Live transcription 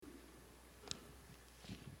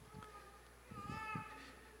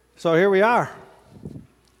So here we are.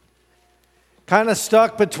 Kind of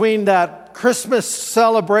stuck between that Christmas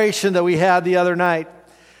celebration that we had the other night.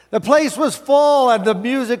 The place was full and the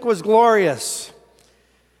music was glorious.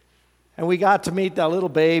 And we got to meet that little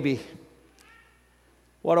baby.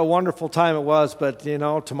 What a wonderful time it was, but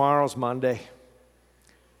tomorrow's Monday.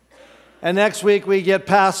 And next week we get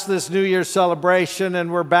past this New Year's celebration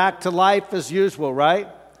and we're back to life as usual, right?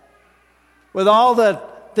 With all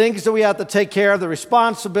the things that we have to take care of, the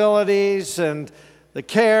responsibilities and the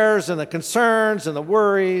cares and the concerns and the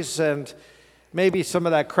worries and maybe some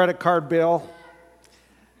of that credit card bill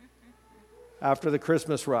after the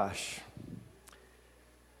Christmas rush.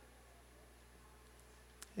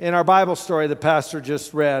 In our Bible story the pastor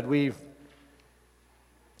just read, we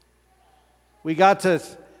got to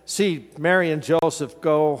see Mary and Joseph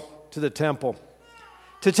go to the temple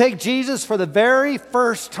to take Jesus for the very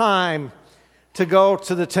first time to go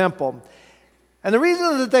to the temple. And the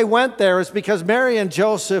reason that they went there is because Mary and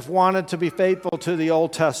Joseph wanted to be faithful to the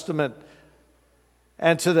Old Testament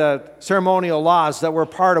and to the ceremonial laws that were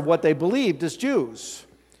part of what they believed as Jews,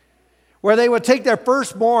 where they would take their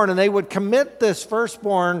firstborn and they would commit this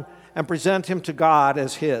firstborn and present him to God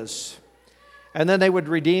as his. And then they would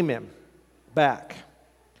redeem him back.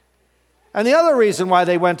 And the other reason why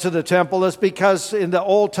they went to the temple is because in the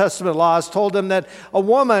Old Testament laws told them that a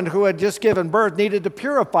woman who had just given birth needed to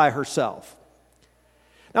purify herself.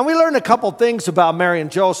 Now we learn a couple things about Mary and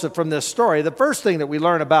Joseph from this story. The first thing that we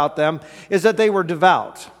learn about them is that they were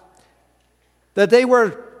devout. That they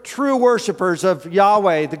were true worshipers of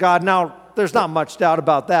Yahweh, the God. Now, there's not much doubt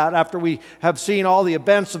about that after we have seen all the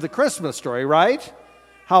events of the Christmas story, right?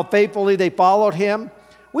 How faithfully they followed him.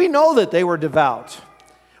 We know that they were devout.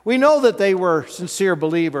 We know that they were sincere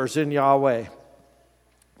believers in Yahweh.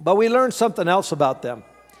 But we learned something else about them.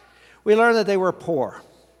 We learned that they were poor.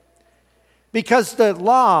 Because the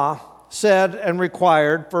law said and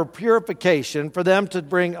required for purification for them to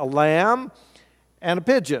bring a lamb and a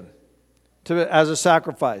pigeon as a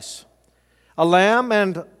sacrifice. A lamb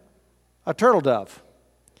and a turtle dove.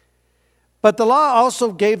 But the law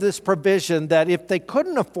also gave this provision that if they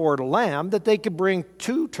couldn't afford a lamb, that they could bring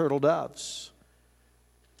 2 turtle doves.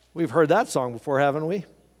 We've heard that song before, haven't we?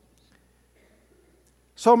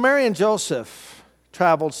 So Mary and Joseph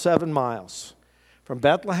traveled 7 miles from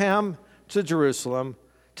Bethlehem to Jerusalem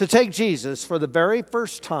to take Jesus for the very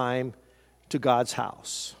first time to God's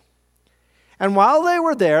house. And while they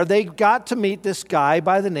were there, they got to meet this guy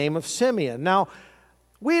by the name of Simeon. Now,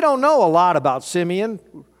 we don't know a lot about Simeon.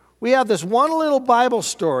 We have this one little Bible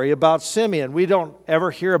story about Simeon. We don't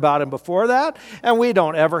ever hear about him before that, and we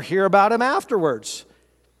don't ever hear about him afterwards.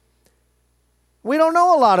 We don't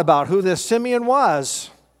know a lot about who this Simeon was.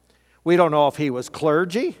 We don't know if he was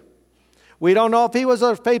clergy. We don't know if he was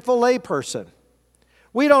a faithful layperson.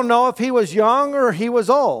 We don't know if he was young or he was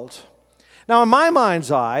old. Now, in my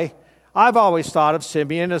mind's eye, I've always thought of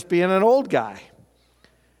Simeon as being an old guy.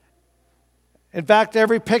 In fact,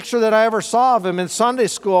 every picture that I ever saw of him in Sunday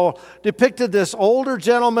school depicted this older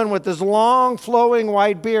gentleman with this long, flowing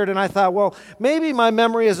white beard. And I thought, well, maybe my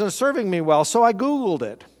memory isn't serving me well, so I Googled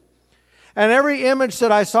it. And every image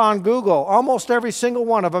that I saw on Google, almost every single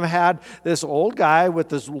one of them had this old guy with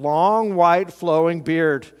this long, white, flowing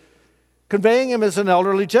beard, conveying him as an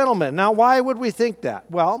elderly gentleman. Now, why would we think that?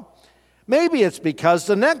 Well, maybe it's because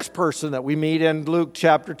the next person that we meet in Luke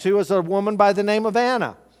chapter 2 is a woman by the name of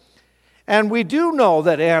Anna. And we do know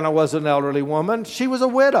that Anna was an elderly woman. She was a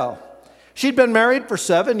widow. She'd been married for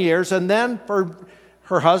 7 years, and then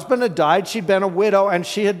her husband had died, she'd been a widow, and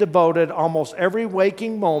she had devoted almost every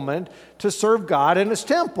waking moment to serve God in his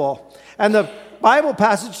temple. And the Bible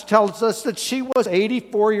passage tells us that she was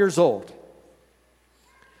 84 years old.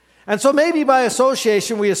 And so maybe by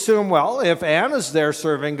association we assume, well, if Anna's there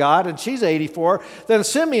serving God and she's 84, then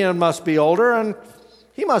Simeon must be older and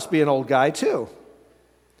he must be an old guy too.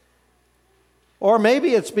 Or maybe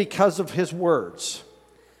it's because of his words.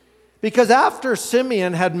 Because after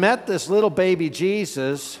Simeon had met this little baby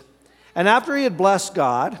Jesus, and after he had blessed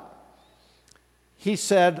God, he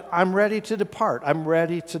said, I'm ready to depart. I'm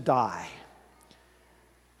ready to die.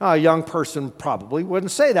 Now, a young person probably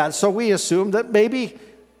wouldn't say that, so we assume that maybe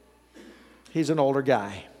he's an older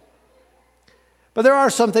guy. But there are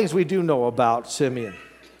some things we do know about Simeon.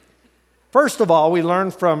 First of all, we learn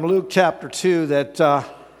from Luke chapter 2 that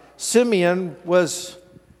Simeon was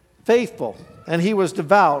faithful and he was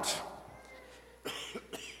devout.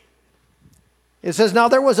 It says, now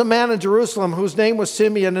there was a man in Jerusalem whose name was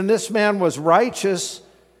Simeon, and this man was righteous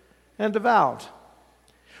and devout.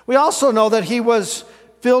 We also know that he was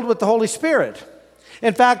filled with the Holy Spirit.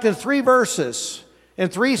 In fact, in 3 verses, In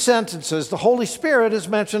 3 sentences, the Holy Spirit is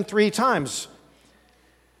mentioned 3 times.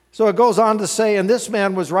 So it goes on to say, and this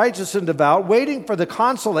man was righteous and devout, waiting for the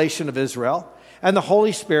consolation of Israel, and the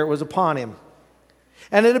Holy Spirit was upon him.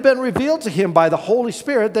 And it had been revealed to him by the Holy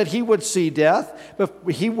Spirit that he would see death, but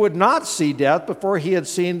he would not see death before he had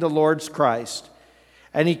seen the Lord's Christ.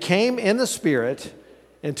 And he came in the Spirit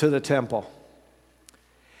into the temple.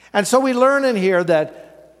 And so we learn in here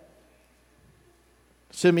that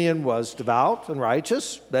Simeon was devout and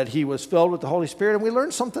righteous, that he was filled with the Holy Spirit, and we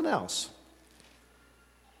learn something else,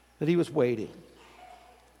 that he was waiting.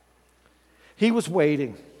 He was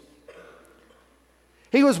waiting.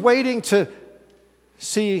 He was waiting to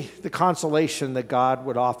see the consolation that God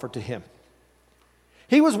would offer to him.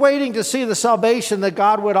 He was waiting to see the salvation that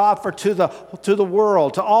God would offer to the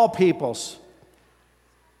world, to all peoples.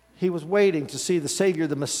 He was waiting to see the Savior,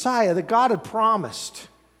 the Messiah that God had promised.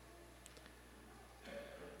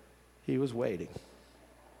 He was waiting.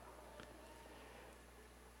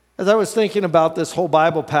 As I was thinking about this whole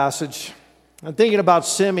Bible passage, and thinking about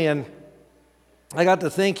Simeon, I got to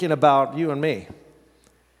thinking about you and me.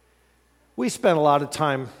 We spend a lot of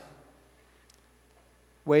time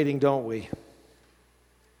waiting, don't we?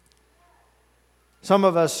 Some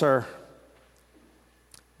of us are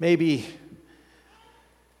maybe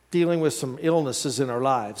dealing with some illnesses in our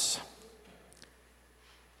lives.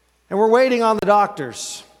 And we're waiting on the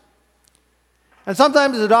doctors. And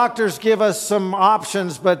sometimes the doctors give us some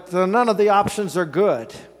options, but none of the options are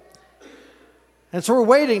good. And so we're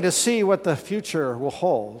waiting to see what the future will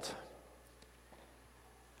hold.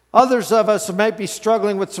 Others of us might be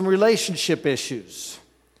struggling with some relationship issues,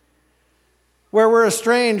 where we're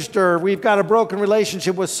estranged or we've got a broken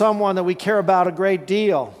relationship with someone that we care about a great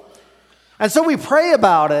deal. And so we pray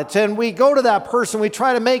about it, and we go to that person, we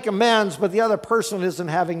try to make amends, but the other person isn't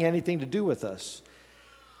having anything to do with us.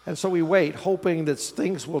 And so we wait, hoping that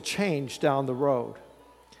things will change down the road.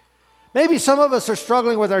 Maybe some of us are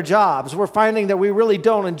struggling with our jobs. We're finding that we really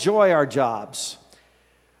don't enjoy our jobs.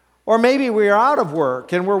 Or maybe we're out of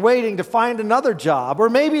work and we're waiting to find another job. Or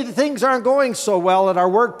maybe things aren't going so well at our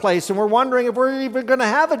workplace and we're wondering if we're even going to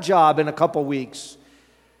have a job in a couple weeks.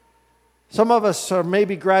 Some of us are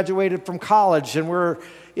maybe graduated from college and we're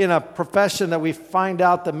in a profession that we find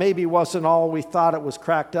out that maybe wasn't all we thought it was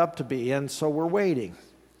cracked up to be. And so we're waiting.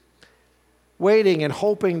 Waiting and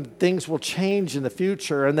hoping things will change in the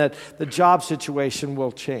future and that the job situation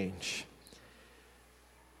will change.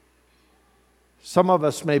 Some of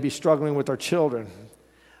us may be struggling with our children.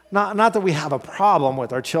 Not that we have a problem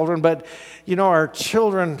with our children, but, our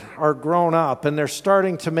children are grown up and they're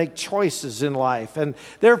starting to make choices in life. And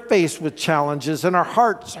they're faced with challenges and our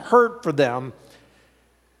hearts hurt for them.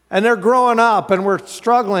 And they're growing up and we're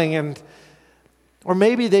struggling. Or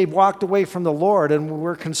maybe they've walked away from the Lord and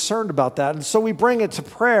we're concerned about that. And so we bring it to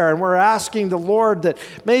prayer and we're asking the Lord that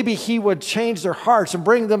maybe He would change their hearts and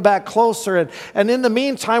bring them back closer. And in the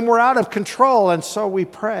meantime, we're out of control. And so we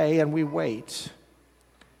pray and we wait.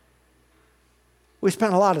 We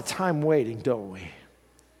spend a lot of time waiting, don't we?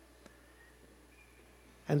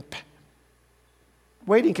 And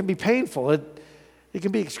waiting can be painful. It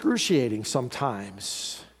can be excruciating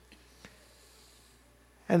sometimes.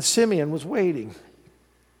 And Simeon was waiting.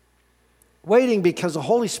 Waiting because the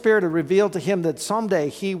Holy Spirit had revealed to him that someday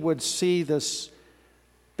he would see this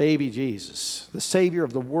baby Jesus, the Savior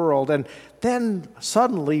of the world. And then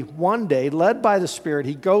suddenly, one day, led by the Spirit,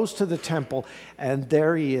 he goes to the temple, and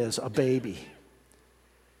there he is, a baby.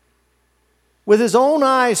 With his own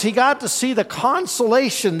eyes, he got to see the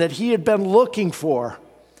consolation that he had been looking for.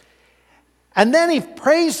 And then he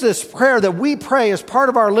prays this prayer that we pray as part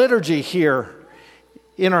of our liturgy here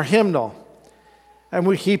in our hymnal.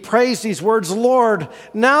 And he prays these words, Lord,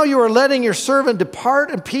 now you are letting your servant depart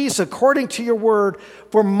in peace according to your word,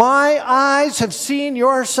 for my eyes have seen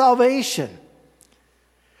your salvation.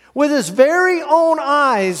 With his very own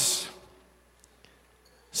eyes,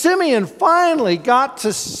 Simeon finally got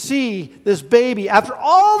to see this baby. After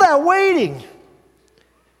all that waiting,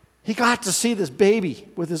 he got to see this baby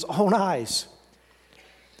with his own eyes.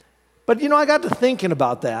 But I got to thinking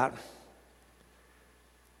about that.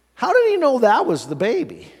 How did he know that was the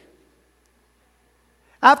baby?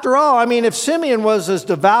 After all, if Simeon was as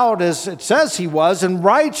devout as it says he was, and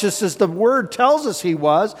righteous as the word tells us he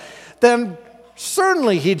was, then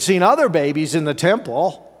certainly he'd seen other babies in the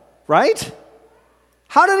temple, right?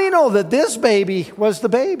 How did he know that this baby was the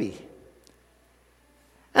baby?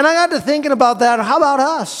 And I got to thinking about that. How about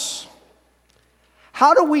us?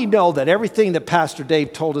 How do we know that everything that Pastor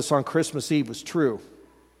Dave told us on Christmas Eve was true?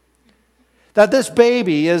 That this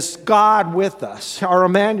baby is God with us, our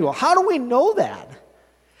Emmanuel. How do we know that?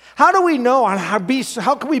 How do we know, how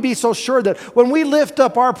can we be so sure that when we lift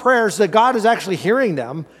up our prayers that God is actually hearing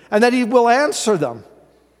them and that He will answer them?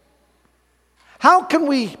 How can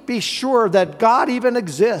we be sure that God even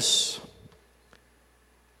exists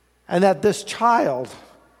and that this child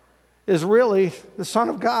is really the Son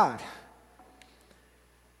of God?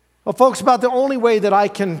 Well, folks, about the only way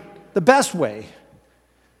that the best way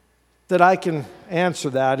that I can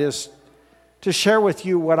answer that is to share with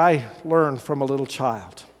you what I learned from a little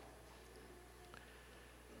child.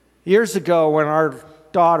 Years ago, when our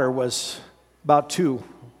daughter was about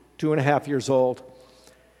 2.5 years old,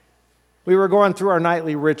 we were going through our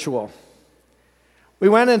nightly ritual. We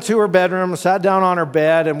went into her bedroom, sat down on her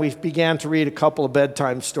bed, and we began to read a couple of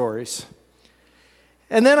bedtime stories.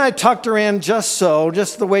 And then I tucked her in just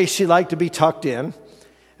the way she liked to be tucked in.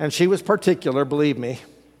 And she was particular, believe me.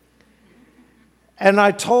 And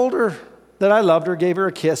I told her that I loved her, gave her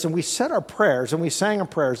a kiss, and we said our prayers, and we sang our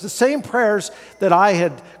prayers. The same prayers that I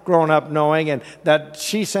had grown up knowing and that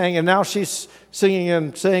she sang, and now she's singing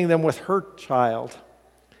and saying them with her child.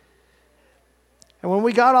 And when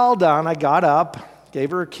we got all done, I got up, gave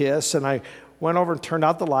her a kiss, and I went over and turned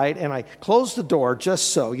out the light, and I closed the door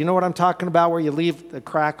just so. You know what I'm talking about, where you leave the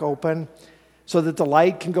crack open so that the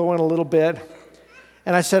light can go in a little bit?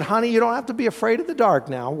 And I said, honey, you don't have to be afraid of the dark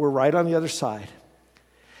now. We're right on the other side.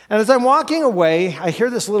 And as I'm walking away, I hear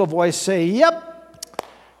this little voice say, yep,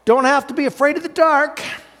 don't have to be afraid of the dark.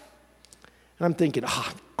 And I'm thinking,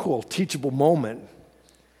 cool, teachable moment.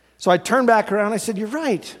 So I turned back around, and I said, you're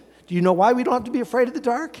right. Do you know why we don't have to be afraid of the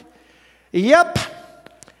dark? Yep.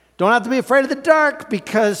 Don't have to be afraid of the dark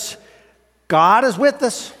because God is with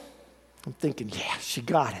us. I'm thinking, yeah, she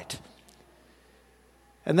got it.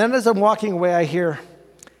 And then as I'm walking away, I hear,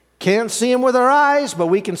 can't see Him with our eyes, but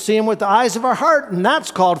we can see Him with the eyes of our heart, and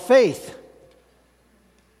that's called faith.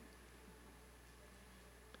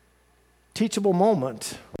 Teachable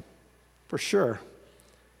moment, for sure.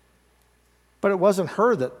 But it wasn't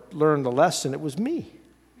her that learned the lesson, it was me.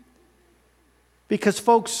 Because,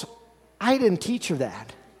 folks, I didn't teach her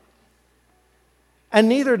that. And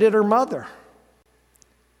neither did her mother.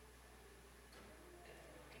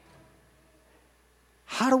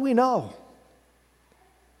 How do we know?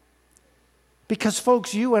 Because,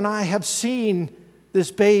 folks, you and I have seen this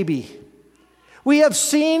baby. We have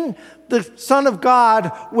seen the Son of God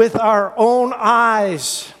with our own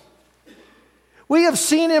eyes. We have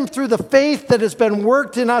seen Him through the faith that has been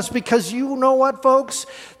worked in us because you know what, folks?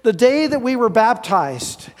 The day that we were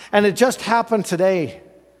baptized, and it just happened today,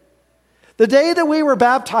 the day that we were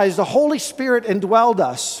baptized, the Holy Spirit indwelled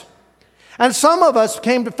us. And some of us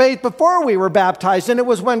came to faith before we were baptized, and it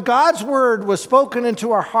was when God's word was spoken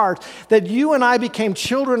into our hearts that you and I became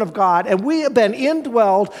children of God, and we have been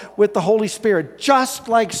indwelled with the Holy Spirit, just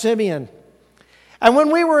like Simeon. And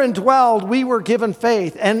when we were indwelled, we were given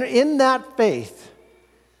faith. And in that faith,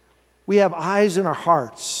 we have eyes in our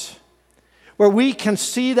hearts where we can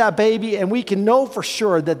see that baby and we can know for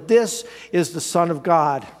sure that this is the Son of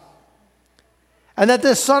God. And that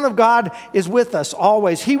this Son of God is with us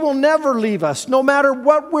always. He will never leave us, no matter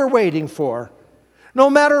what we're waiting for. No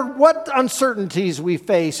matter what uncertainties we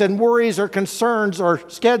face and worries or concerns or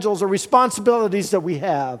schedules or responsibilities that we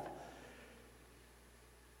have.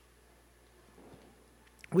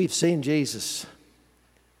 We've seen Jesus.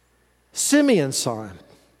 Simeon saw Him,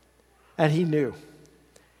 and he knew.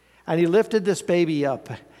 And he lifted this baby up,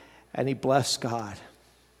 and he blessed God.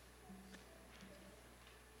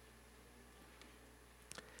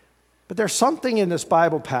 But there's something in this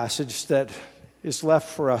Bible passage that is left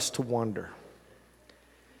for us to wonder.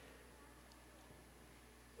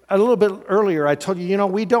 A little bit earlier, I told you,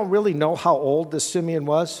 we don't really know how old this Simeon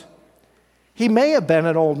was. He may have been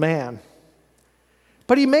an old man.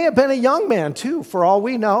 But he may have been a young man too, for all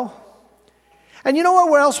we know. And you know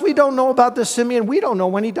what else we don't know about this Simeon? We don't know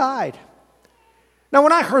when he died. Now,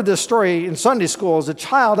 when I heard this story in Sunday school as a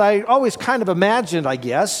child, I always kind of imagined, I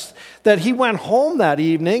guess, that he went home that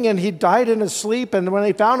evening and he died in his sleep. And when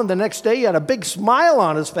they found him the next day, he had a big smile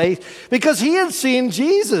on his face because he had seen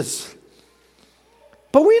Jesus.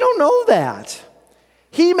 But we don't know that.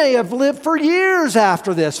 He may have lived for years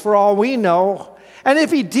after this, for all we know. And if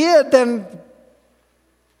he did, then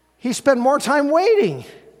he spent more time waiting.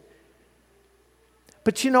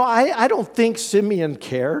 But I don't think Simeon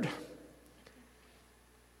cared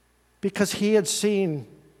because he had seen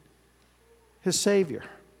his Savior.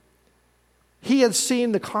 He had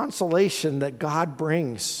seen the consolation that God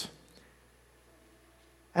brings.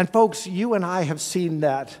 And folks, you and I have seen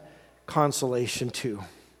that consolation too.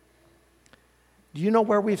 Do you know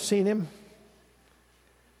where we've seen Him?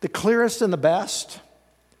 The clearest and the best?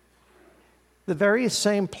 the very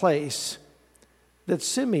same place that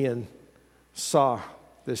Simeon saw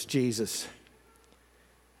this Jesus,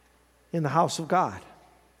 in the house of God.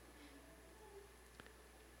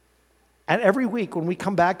 And every week when we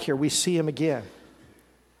come back here, we see him again.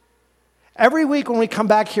 Every week when we come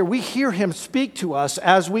back here, we hear him speak to us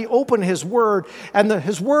as we open his word, and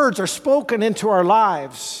his words are spoken into our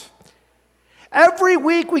lives. Every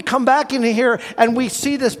week we come back in here and we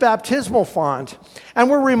see this baptismal font, and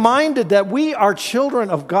we're reminded that we are children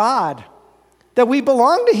of God, that we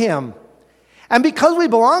belong to him. And because we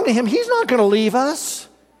belong to him, he's not going to leave us.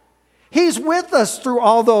 He's with us through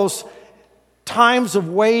all those times of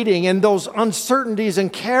waiting and those uncertainties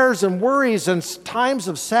and cares and worries and times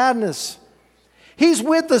of sadness. He's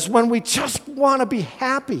with us when we just want to be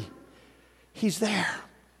happy. He's there.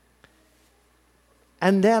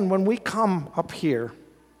 And then when we come up here,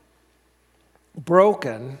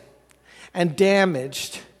 broken and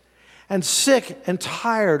damaged and sick and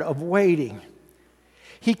tired of waiting,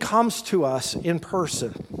 he comes to us in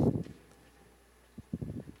person.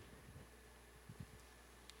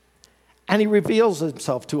 And he reveals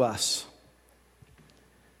himself to us.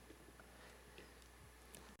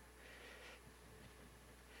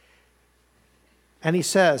 And he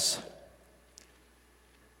says,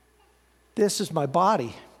 "This is my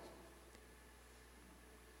body.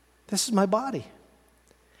 This is my body."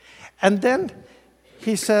 And then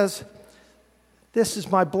he says, "This is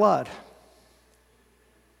my blood.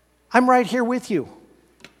 I'm right here with you."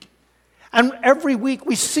 And every week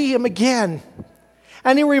we see him again.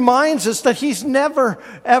 And he reminds us that he's never,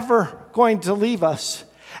 ever going to leave us.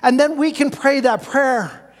 And then we can pray that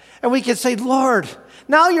prayer. And we can say, "Lord,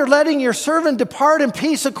 now you're letting your servant depart in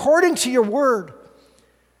peace according to your word.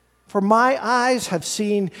 For my eyes have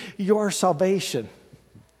seen your salvation."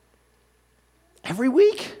 Every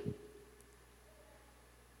week.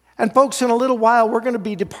 And folks, in a little while, we're going to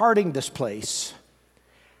be departing this place.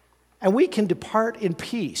 And we can depart in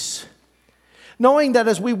peace, knowing that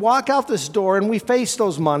as we walk out this door and we face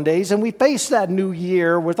those Mondays and we face that new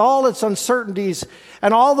year with all its uncertainties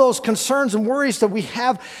and all those concerns and worries that we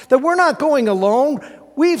have, that we're not going alone.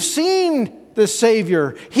 We've seen the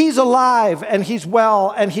Savior. He's alive and he's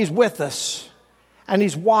well and he's with us. And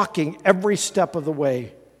he's walking every step of the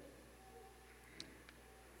way.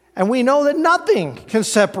 And we know that nothing can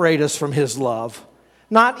separate us from his love,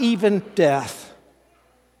 not even death.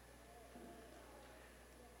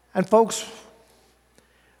 And folks,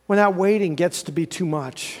 when that waiting gets to be too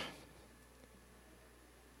much,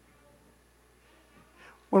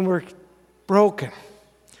 when we're broken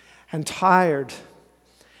and tired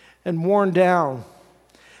and worn down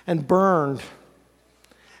and burned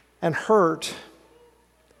and hurt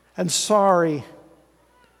and sorry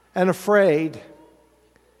and afraid,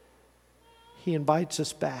 he invites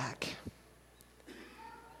us back.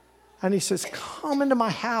 And he says, "Come into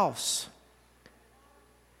my house.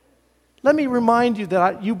 Let me remind you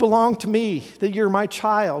that you belong to me, that you're my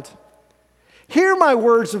child. Hear my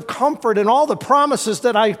words of comfort and all the promises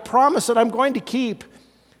that I promise that I'm going to keep.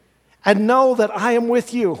 And know that I am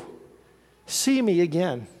with you. See me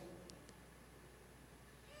again."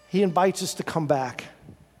 He invites us to come back,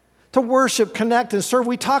 to worship, connect, and serve.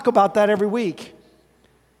 We talk about that every week.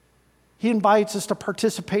 He invites us to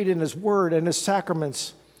participate in his word and his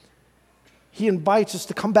sacraments. He invites us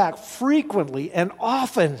to come back frequently and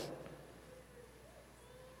often.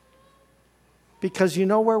 Because you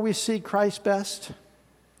know where we see Christ best?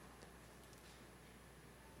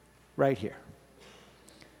 Right here,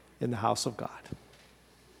 in the house of God.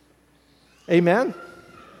 Amen?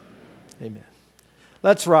 Amen.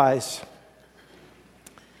 Let's rise.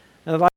 And I'd like